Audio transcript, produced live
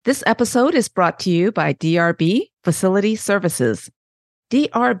This episode is brought to you by DRB Facility Services.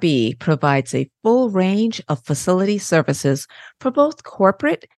 DRB provides a full range of facility services for both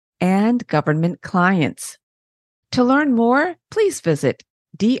corporate and government clients. To learn more, please visit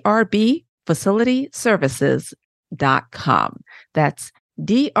drbfacilityservices.com. That's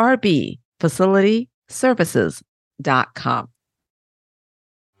drbfacilityservices.com.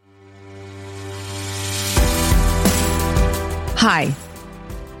 Hi,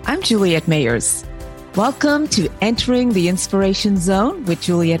 I'm Juliet Mayers. Welcome to Entering the Inspiration Zone with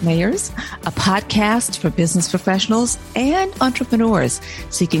Juliet Mayers, a podcast for business professionals and entrepreneurs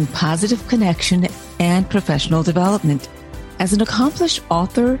seeking positive connection and professional development. As an accomplished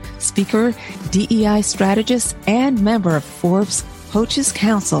author, speaker, DEI strategist, and member of Forbes Coaches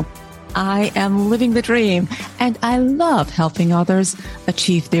Council, I am living the dream, and I love helping others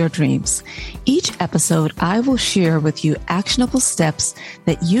achieve their dreams. Each episode, I will share with you actionable steps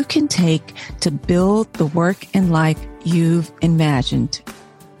that you can take to build the work and life you've imagined.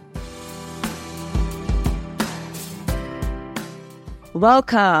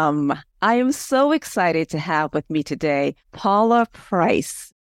 Welcome. I am so excited to have with me today Paula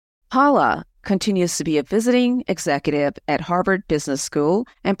Price. Paula continues to be a visiting executive at Harvard Business School,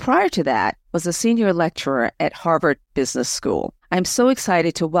 and prior to that was a senior lecturer at Harvard Business School. I'm so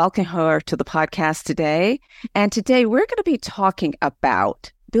excited to welcome her to the podcast today. And today we're going to be talking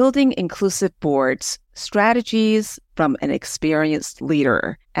about building inclusive boards, strategies from an experienced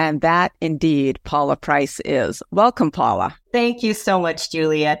leader. And that indeed Paula Price is. Welcome, Paula. Thank you so much,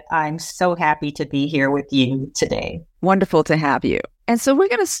 Juliet. I'm so happy to be here with you today. Wonderful to have you. And so we're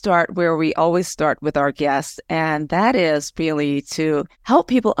going to start where we always start with our guests, and that is really to help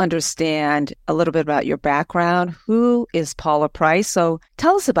people understand a little bit about your background. Who is Paula Price? So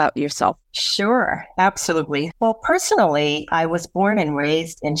tell us about yourself. Sure, absolutely. Well, personally, I was born and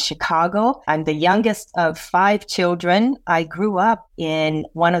raised in Chicago. I'm the youngest of 5 children. I grew up in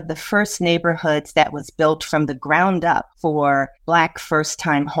one of the first neighborhoods that was built from the ground up for Black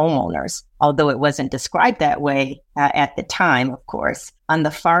first-time homeowners, although it wasn't described that way at the time, of course, on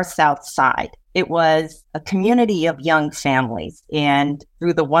the far south side. It was a community of young families, and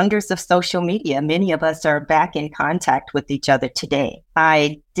through the wonders of social media, many of us are back in contact with each other today.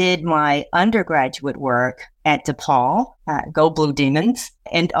 I did my undergraduate work at DePaul, go Blue Demons,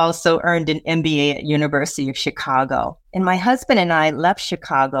 and also earned an MBA at University of Chicago. And my husband and I left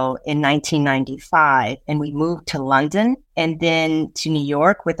Chicago in 1995, and we moved to London and then to New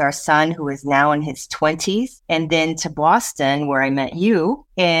York with our son, who is now in his 20s, and then to Boston, where I met you.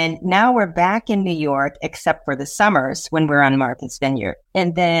 And now we're back in New York, except for the summers when we're on Martha's Vineyard.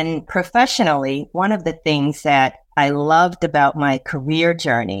 And then professionally, one of the things that I loved about my career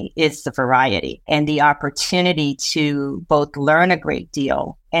journey is the variety and the opportunity to both learn a great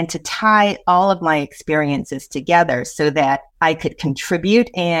deal and to tie all of my experiences together so that I could contribute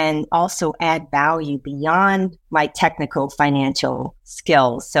and also add value beyond my technical financial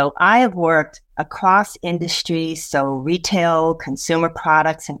skills. So I have worked across industries, so retail, consumer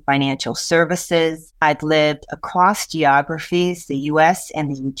products, and financial services. I've lived across geographies, the US and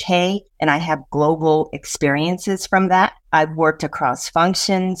the UK, and I have global experiences from that. I've worked across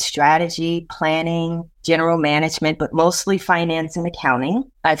functions, strategy, planning, general management, but mostly finance and accounting.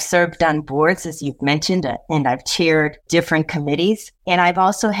 I've served on boards, as you've mentioned, and I've chaired different committees. And I've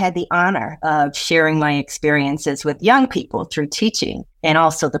also had the honor of sharing my experiences with young people through teaching, and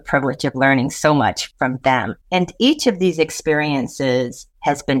also the privilege of learning so much from them. And each of these experiences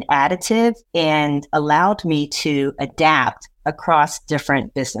has been additive and allowed me to adapt across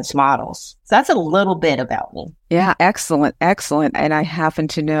different business models. So that's a little bit about me. Yeah, excellent, excellent. And I happen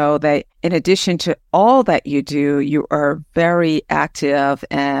to know that in addition to all that you do, you are very active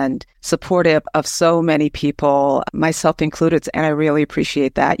and supportive of so many people, myself included, and I really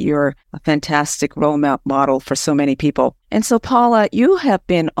appreciate that. You're a fantastic role model for so many people. And so, Paula, you have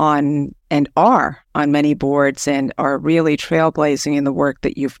been on and are on many boards and are really trailblazing in the work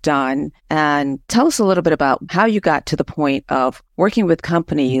that you've done. And tell us a little bit about how you got to the point of working with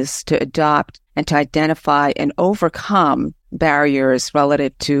companies to adopt and to identify and overcome barriers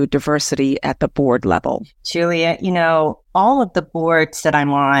relative to diversity at the board level. Julia, all of the boards that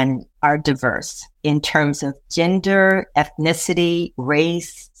I'm on are diverse in terms of gender, ethnicity,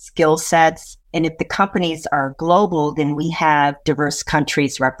 race, skill sets. And if the companies are global, then we have diverse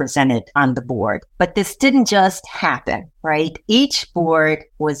countries represented on the board. But this didn't just happen, right? Each board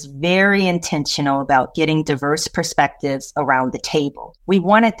was very intentional about getting diverse perspectives around the table. We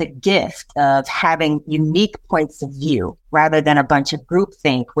wanted the gift of having unique points of view rather than a bunch of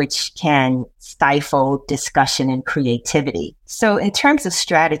groupthink, which can stifle discussion and creativity. So in terms of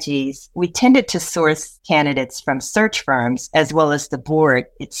strategies, we tended to source candidates from search firms as well as the board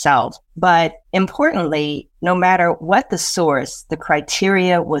itself. But importantly, no matter what the source, the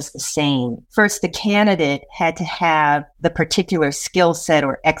criteria was the same. First, the candidate had to have the particular skill set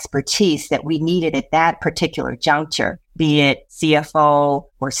or expertise that we needed at that particular juncture, be it CFO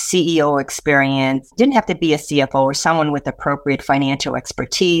or CEO experience. Didn't have to be a CFO or someone with appropriate financial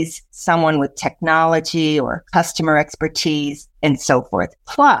expertise, someone with technology or customer expertise, and so forth.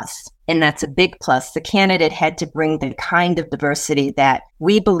 Plus, and that's a big plus, the candidate had to bring the kind of diversity that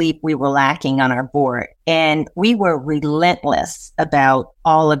we believe we were lacking on our board. And we were relentless about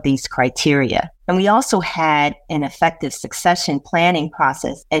all of these criteria. And we also had an effective succession planning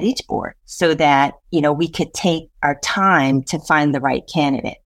process at each board so that, we could take our time to find the right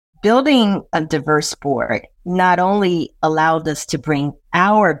candidate. Building a diverse board not only allowed us to bring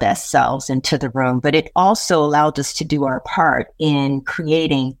our best selves into the room, but it also allowed us to do our part in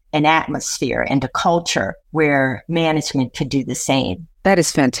creating an atmosphere and a culture where management could do the same. That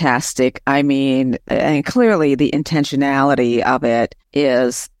is fantastic. I mean, and clearly the intentionality of it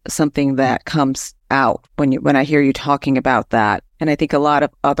is something that comes out when I hear you talking about that. And I think a lot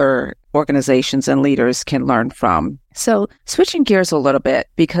of other organizations and leaders can learn from. So switching gears a little bit,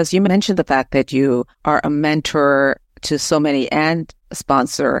 because you mentioned the fact that you are a mentor to so many and a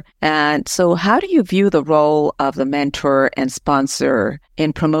sponsor. And so how do you view the role of the mentor and sponsor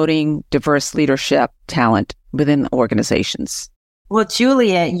in promoting diverse leadership talent within organizations? Well,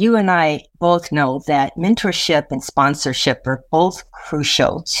 Julia, you and I both know that mentorship and sponsorship are both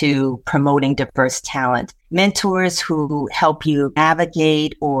crucial to promoting diverse talent. Mentors who help you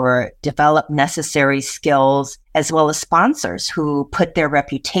navigate or develop necessary skills, as well as sponsors who put their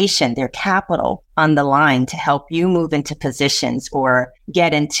reputation, their capital on the line to help you move into positions or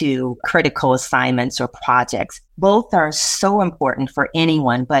get into critical assignments or projects. Both are so important for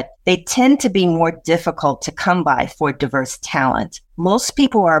anyone, but they tend to be more difficult to come by for diverse talent. Most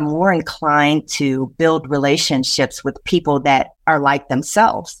people are more inclined to build relationships with people that are like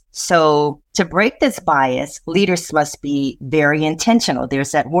themselves. So to break this bias, leaders must be very intentional.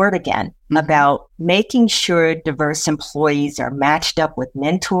 There's that word again about making sure diverse employees are matched up with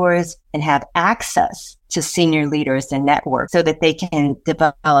mentors and have access to senior leaders and networks so that they can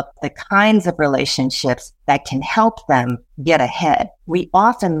develop the kinds of relationships that can help them get ahead. We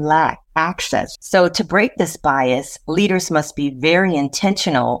often lack access. So to break this bias, leaders must be very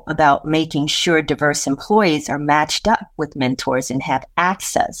intentional about making sure diverse employees are matched up with mentors and have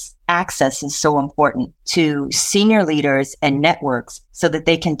access. Access is so important to senior leaders and networks so that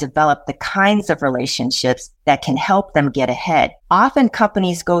they can develop the kinds of relationships that can help them get ahead. Often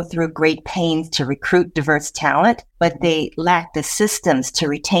companies go through great pains to recruit diverse talent, but they lack the systems to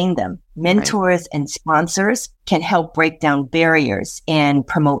retain them. Mentors and sponsors can help break down barriers and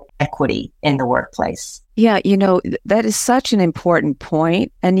promote equity in the workplace. Yeah, that is such an important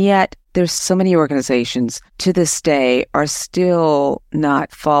point. And yet there's so many organizations to this day are still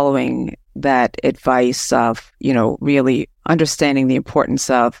not following that advice of, really understanding the importance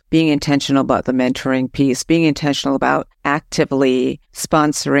of being intentional about the mentoring piece, being intentional about actively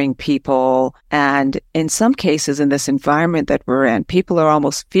sponsoring people. And in some cases in this environment that we're in, people are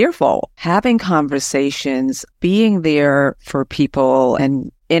almost fearful having conversations, being there for people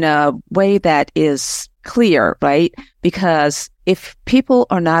and in a way that is clear, right? Because if people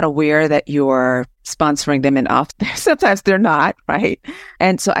are not aware that you're sponsoring them enough, sometimes they're not, right?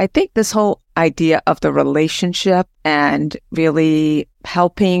 And so I think this whole idea of the relationship and really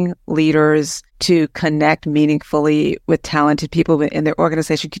helping leaders to connect meaningfully with talented people in their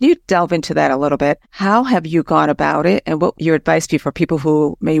organization. Can you delve into that a little bit? How have you gone about it? And what your advice be for people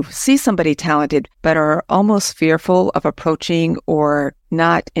who may see somebody talented, but are almost fearful of approaching or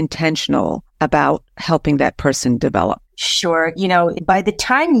not intentional about helping that person develop? Sure. By the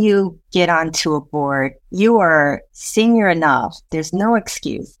time you get onto a board, you are senior enough. There's no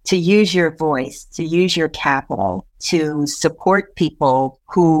excuse to use your voice, to use your capital, to support people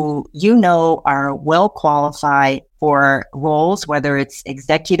who are well qualified for roles, whether it's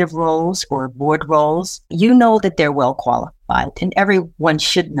executive roles or board roles. That they're well qualified, and everyone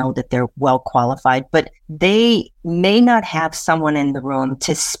should know that they're well qualified, but they may not have someone in the room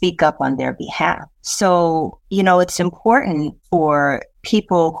to speak up on their behalf. So, it's important for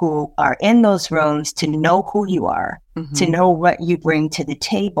people who are in those rooms to know who you are, to know what you bring to the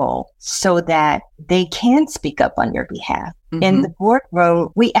table so that they can speak up on your behalf. In the boardroom,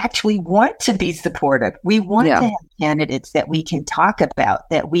 we actually want to be supportive. We want to have candidates that we can talk about,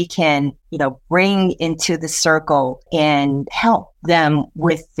 that we can, bring into the circle and help them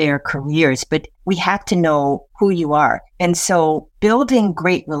with their careers. But we have to know who you are. And so building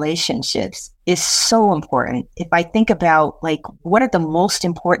great relationships is so important. If I think about what are the most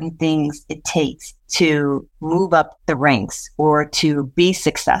important things it takes to move up the ranks or to be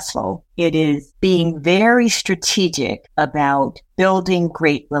successful, it is being very strategic about building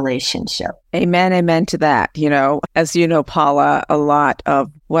great relationships. Amen. Amen to that. As you know, Paula, a lot of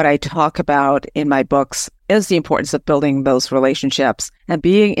what I talk about in my books is the importance of building those relationships and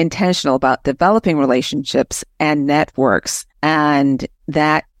being intentional about developing relationships and networks. And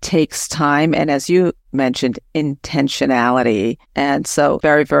that takes time. And as you mentioned, intentionality. And so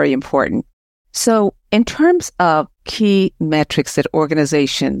very, very important. So in terms of key metrics that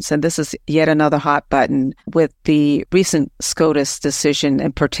organizations, and this is yet another hot button with the recent SCOTUS decision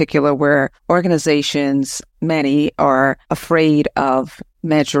in particular, where organizations, many are afraid of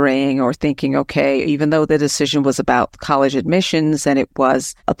measuring or thinking, okay, even though the decision was about college admissions and it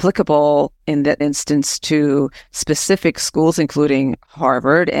was applicable in that instance to specific schools, including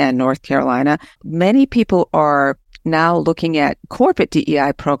Harvard and North Carolina, many people are now looking at corporate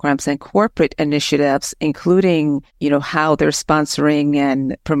DEI programs and corporate initiatives, including, how they're sponsoring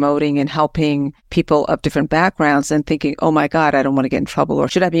and promoting and helping people of different backgrounds and thinking, oh my God, I don't want to get in trouble, or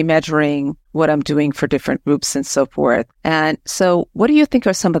should I be measuring what I'm doing for different groups and so forth. And so what do you think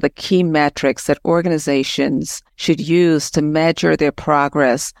are some of the key metrics that organizations should use to measure their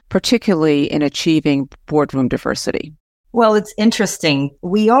progress, particularly in achieving boardroom diversity? Well, it's interesting.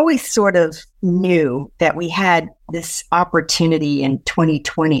 We always sort of knew that we had this opportunity in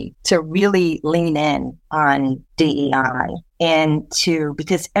 2020 to really lean in on DEI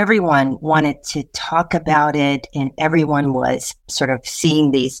because everyone wanted to talk about it and everyone was sort of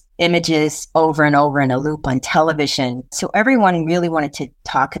seeing these images over and over in a loop on television. So everyone really wanted to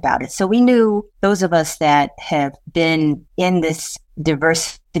talk about it. So we knew, those of us that have been in this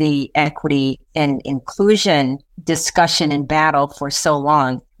diversity, equity, and inclusion discussion and battle for so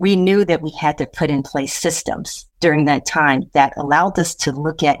long, we knew that we had to put in place systems during that time that allowed us to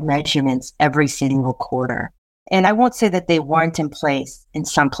look at measurements every single quarter. And I won't say that they weren't in place in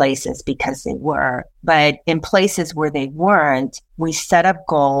some places, because they were, but in places where they weren't, we set up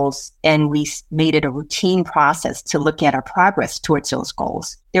goals and we made it a routine process to look at our progress towards those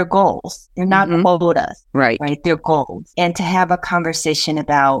goals. They're goals. They're not quotas. Right. They're goals. And to have a conversation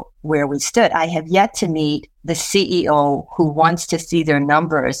about where we stood. I have yet to meet the CEO who wants to see their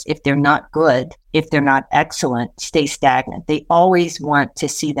numbers, if they're not good, if they're not excellent, stay stagnant. They always want to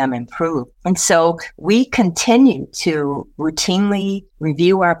see them improve. And so we continue to routinely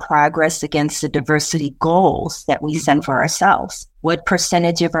review our progress against the diversity goals that we set for ourselves. What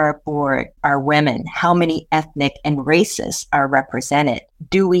percentage of our board are women? How many ethnic and races are represented?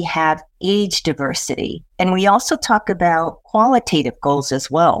 Do we have age diversity? And we also talk about qualitative goals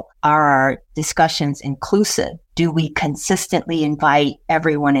as well. Are our discussions inclusive? Do we consistently invite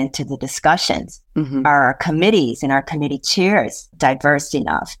everyone into the discussions? Are our committees and our committee chairs diverse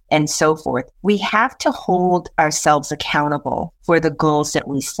enough? And so forth. We have to hold ourselves accountable for the goals that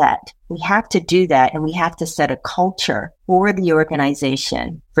we set. We have to do that, and we have to set a culture for the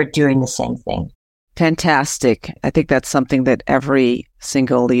organization for doing the same thing. Fantastic. I think that's something that every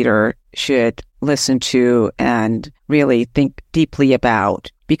single leader should listen to and really think deeply about.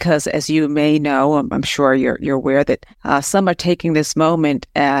 Because as you may know, I'm sure you're aware that some are taking this moment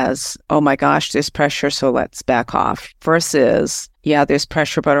as, oh my gosh, there's pressure, so let's back off. Versus, yeah, there's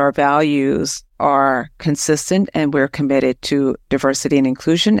pressure, but our values are consistent and we're committed to diversity and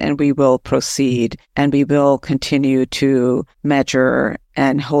inclusion, and we will proceed and we will continue to measure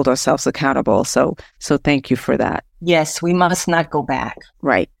and hold ourselves accountable. So thank you for that. Yes, we must not go back.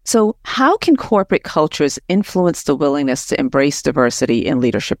 Right. So how can corporate cultures influence the willingness to embrace diversity in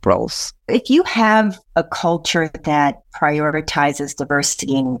leadership roles? If you have a culture that prioritizes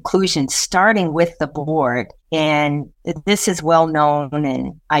diversity and inclusion, starting with the board, and this is well known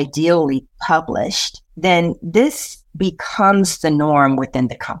and ideally published, then this becomes the norm within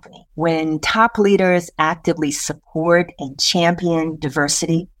the company. When top leaders actively support and champion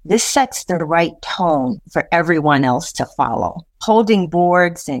diversity, this sets the right tone for everyone else to follow. Holding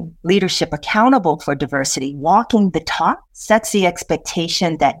boards and leadership accountable for diversity, walking the talk, sets the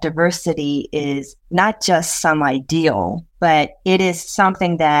expectation that diversity is not just some ideal, but it is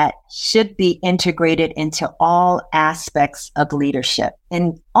something that should be integrated into all aspects of leadership.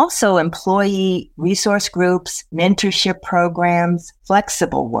 And also employee resource groups, mentoring mentorship programs,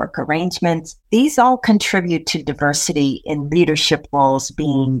 flexible work arrangements. These all contribute to diversity in leadership roles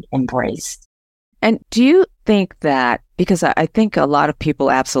being embraced. And do you think that, because I think a lot of people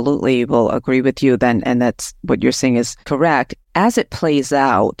absolutely will agree with you then, and that's what you're saying is correct, as it plays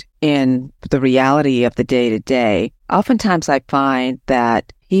out in the reality of the day-to-day, oftentimes I find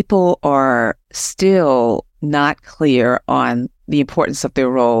that people are still not clear on the importance of their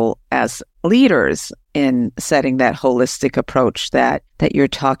role as leaders in setting that holistic approach that you're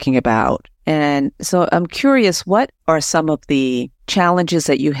talking about. And so I'm curious, what are some of the challenges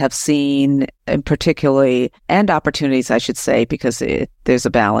that you have seen, and particularly, and opportunities, I should say, because there's a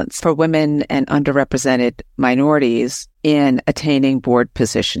balance for women and underrepresented minorities in attaining board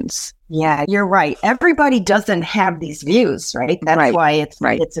positions? Yeah, you're right. Everybody doesn't have these views, right? That's why it's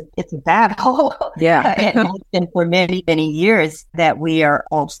a battle. Yeah. And it's been for many, many years that we are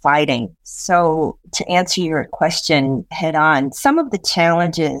all fighting. So to answer your question head on, some of the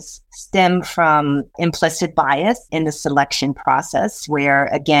challenges stem from implicit bias in the selection process, where,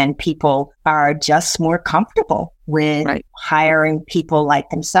 again, people are just more comfortable with hiring people like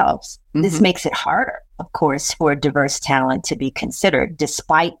themselves. Mm-hmm. This makes it harder, of course, for diverse talent to be considered,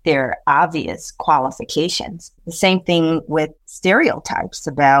 despite their obvious qualifications. The same thing with stereotypes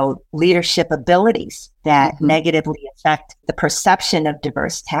about leadership abilities that negatively affect the perception of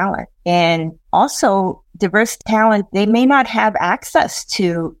diverse talent. And also, diverse talent, they may not have access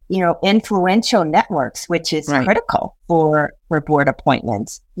to, influential networks, which is critical for board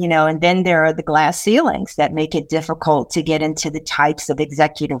appointments. And then there are the glass ceilings that make it difficult to get into the types of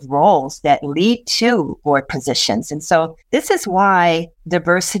executive roles that lead to board positions. And so this is why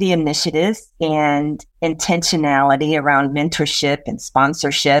diversity initiatives and intentionality around mentorship and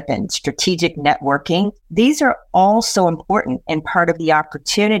sponsorship and strategic networking, these are all so important and part of the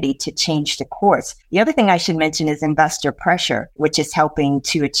opportunity to change the course. The other thing I should mention is investor pressure, which is helping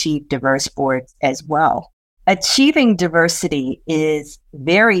to achieve diverse boards as well. Achieving diversity is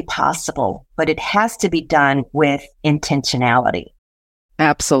very possible, but it has to be done with intentionality.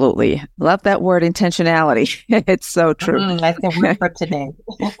 Absolutely. Love that word, intentionality. It's so true. That's the word for today.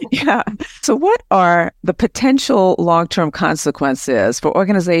 Yeah. So what are the potential long-term consequences for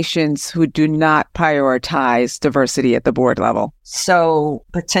organizations who do not prioritize diversity at the board level? So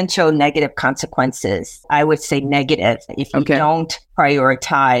potential negative consequences, I would say negative. If you don't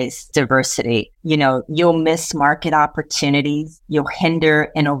prioritize diversity, you'll miss market opportunities, you'll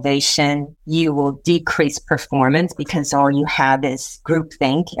hinder innovation, you will decrease performance because all you have is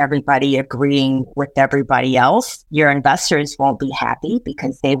groupthink, everybody agreeing with everybody else. Your investors won't be happy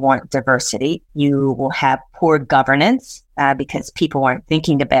because they want diversity. You will have poor governance because people aren't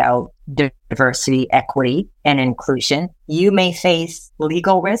thinking about diversity, equity, and inclusion. You may face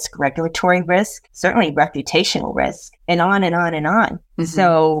legal risk, regulatory risk, certainly reputational risk, and on and on and on. Mm-hmm.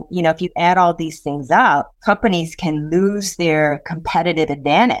 So, if you add all these things up, companies can lose their competitive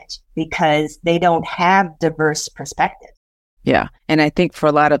advantage because they don't have diverse perspectives. Yeah. And I think for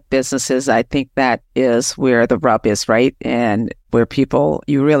a lot of businesses, I think that is where the rub is, right? And where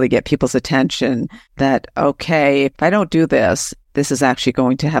you really get people's attention that, okay, if I don't do this, this is actually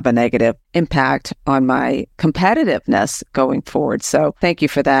going to have a negative impact on my competitiveness going forward. So thank you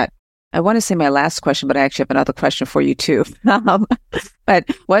for that. I want to say my last question, but I actually have another question for you too. But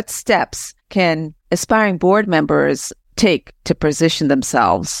what steps can aspiring board members take to position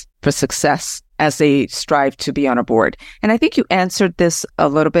themselves for success as they strive to be on a board? And I think you answered this a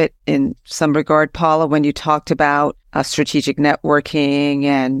little bit in some regard, Paula, when you talked about strategic networking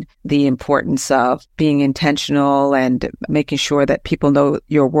and the importance of being intentional and making sure that people know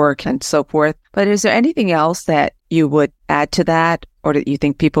your work and so forth. But is there anything else that you would add to that, or that you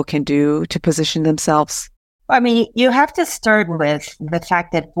think people can do to position themselves? I mean, you have to start with the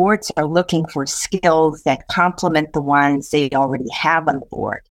fact that boards are looking for skills that complement the ones they already have on the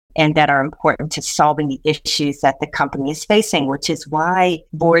board and that are important to solving the issues that the company is facing, which is why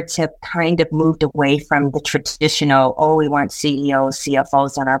boards have kind of moved away from the traditional, we want CEOs,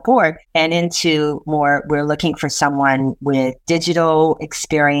 CFOs on our board, and into more, we're looking for someone with digital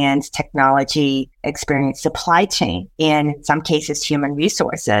experience, technology experience, supply chain, and in some cases, human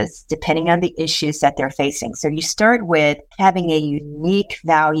resources, depending on the issues that they're facing. So you start with having a unique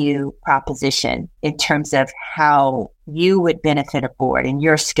value proposition in terms of how you would benefit a board and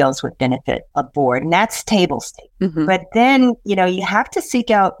your skills would benefit a board. And that's table stakes. Mm-hmm. But then, you have to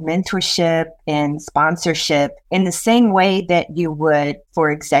seek out mentorship and sponsorship in the same way that you would for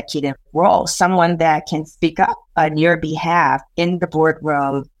executive role, someone that can speak up on your behalf in the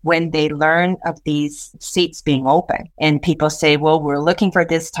boardroom when they learn of these seats being open. And people say, well, we're looking for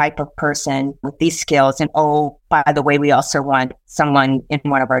this type of person with these skills. And oh, by the way, we also want someone in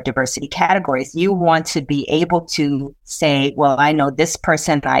one of our diversity categories. You want to be able to say, well, I know this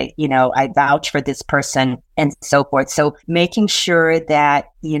person, I vouch for this person and so forth. So making sure that,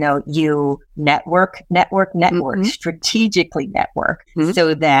 you network, strategically network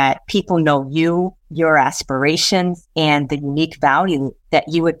so that people know you, your aspirations, and the unique value that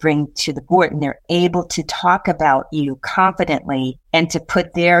you would bring to the board. And they're able to talk about you confidently and to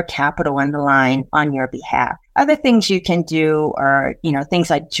put their capital on the line on your behalf. Other things you can do are, things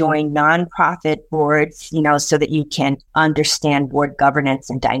like join nonprofit boards, so that you can understand board governance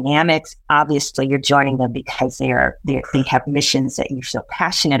and dynamics. Obviously, you're joining them because they have missions that you're so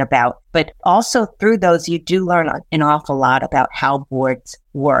passionate about. But also through those, you do learn an awful lot about how boards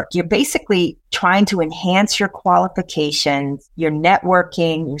work. You're basically trying to enhance your qualifications, you're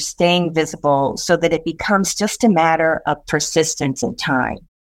networking, you're staying visible so that it becomes just a matter of persistence and time.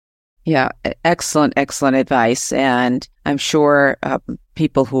 Yeah, excellent advice. And I'm sure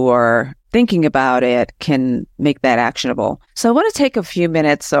people who are thinking about it can make that actionable. So I want to take a few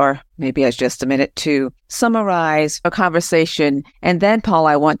minutes, or maybe it's just a minute, to summarize a conversation. And then, Paul,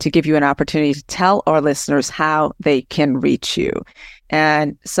 I want to give you an opportunity to tell our listeners how they can reach you.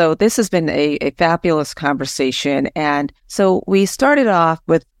 And so this has been a fabulous conversation. And so we started off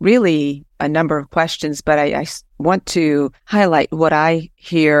with really a number of questions, but I want to highlight what I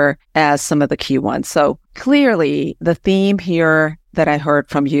hear as some of the key ones. So clearly, the theme here that I heard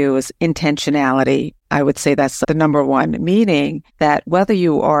from you is intentionality. I would say that's the number one, meaning that whether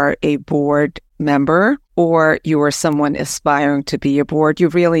you are a board member or you are someone aspiring to be a board, you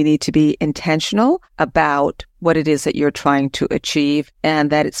really need to be intentional about what it is that you're trying to achieve,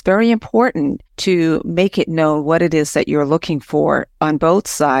 and that it's very important to make it known what it is that you're looking for on both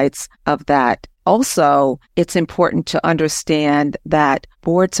sides of that. Also, it's important to understand that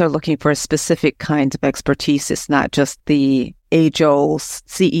boards are looking for specific kinds of expertise. It's not just the age-old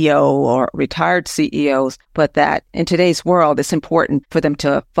CEO or retired CEOs, but that in today's world, it's important for them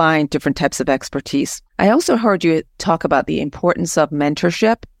to find different types of expertise. I also heard you talk about the importance of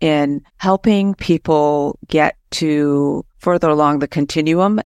mentorship in helping people get to further along the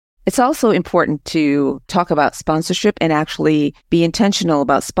continuum. It's also important to talk about sponsorship and actually be intentional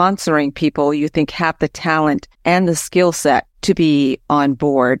about sponsoring people you think have the talent and the skill set to be on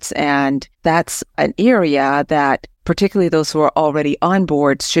boards. And that's an area that particularly those who are already on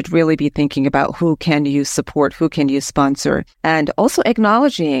boards should really be thinking about who can you support, who can you sponsor, and also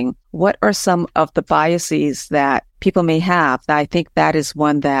acknowledging what are some of the biases that people may have. I think that is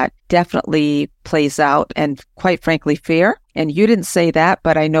one that definitely plays out and quite frankly fair. And you didn't say that,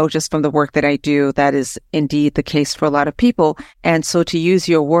 but I know just from the work that I do, that is indeed the case for a lot of people. And so to use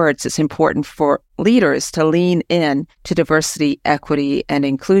your words, it's important for leaders to lean in to diversity, equity, and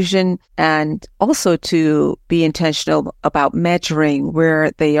inclusion, and also to be intentional about measuring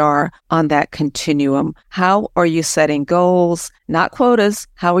where they are on that continuum. How are you setting goals, not quotas?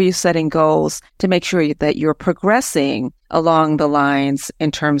 How are you setting goals to make sure that you're progressing along the lines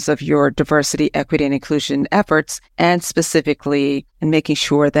in terms of your diversity, equity, and inclusion efforts, and specifically in making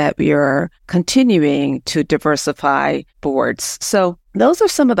sure that we are continuing to diversify boards? So those are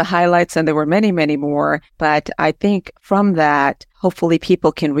some of the highlights, and there were many, many more. But I think from that, hopefully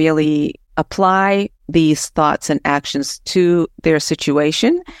people can really apply these thoughts and actions to their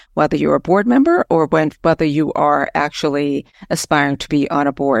situation, whether you're a board member or whether you are actually aspiring to be on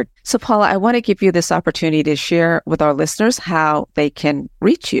a board. So Paula, I want to give you this opportunity to share with our listeners how they can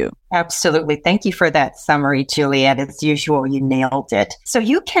reach you. Absolutely. Thank you for that summary, Juliet. As usual, you nailed it. So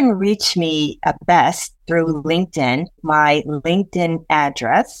you can reach me at best through LinkedIn. My LinkedIn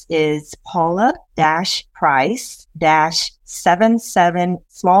address is Paula-Price-77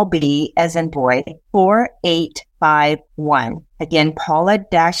 small b as in boy 4851. Again,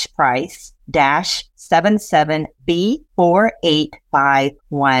 Paula-Price-77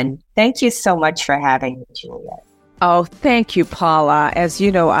 B4851. Thank you so much for having me, Juliet. Oh, thank you, Paula. As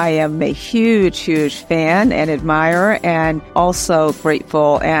you know, I am a huge, huge fan and admirer, and also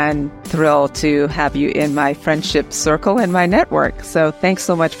grateful and thrilled to have you in my friendship circle and my network. So thanks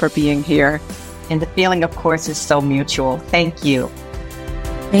so much for being here. And the feeling, of course, is so mutual. Thank you.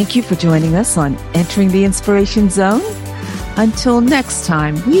 Thank you for joining us on Entering the Inspiration Zone. Until next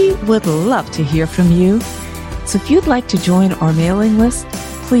time, we would love to hear from you. So if you'd like to join our mailing list,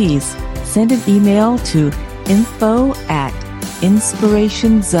 please send an email to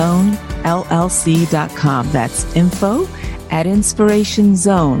info@inspirationzonellc.com. That's info at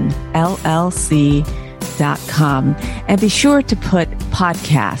inspirationzonellc.com. And be sure to put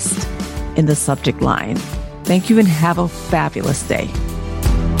podcast in the subject line. Thank you and have a fabulous day.